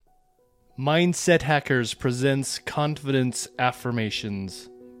Mindset Hackers presents Confidence Affirmations.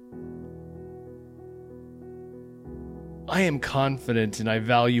 I am confident and I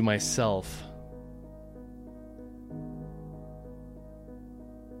value myself.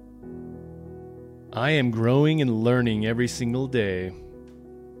 I am growing and learning every single day.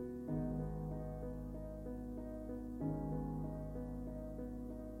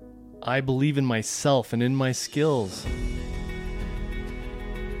 I believe in myself and in my skills.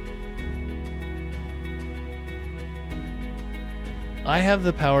 I have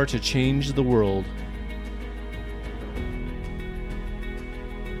the power to change the world.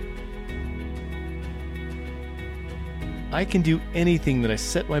 I can do anything that I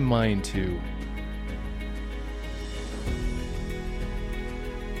set my mind to.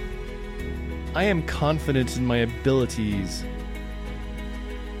 I am confident in my abilities.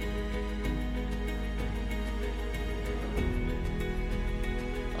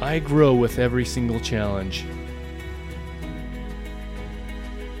 I grow with every single challenge.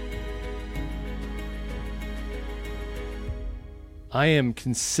 I am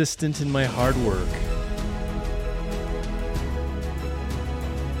consistent in my hard work.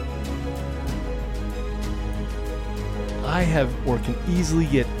 I have or can easily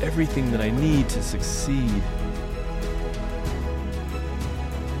get everything that I need to succeed.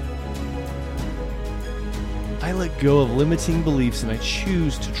 I let go of limiting beliefs and I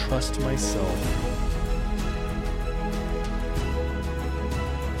choose to trust myself.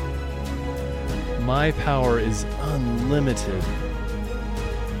 My power is unlimited.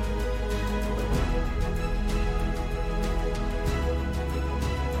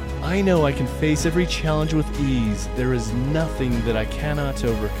 I know I can face every challenge with ease. There is nothing that I cannot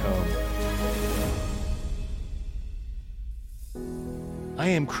overcome. I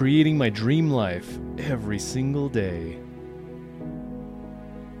am creating my dream life every single day.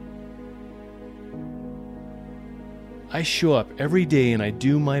 I show up every day and I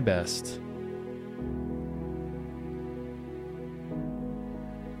do my best.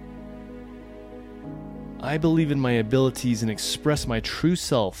 I believe in my abilities and express my true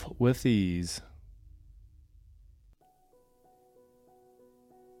self with ease.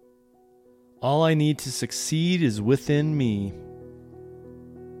 All I need to succeed is within me.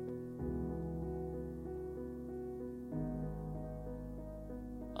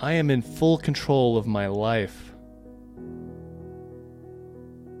 I am in full control of my life.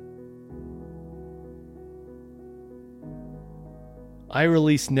 I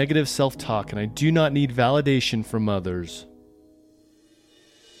release negative self-talk and I do not need validation from others.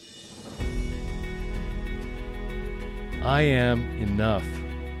 I am enough.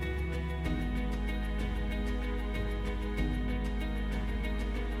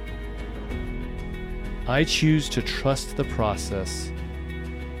 I choose to trust the process.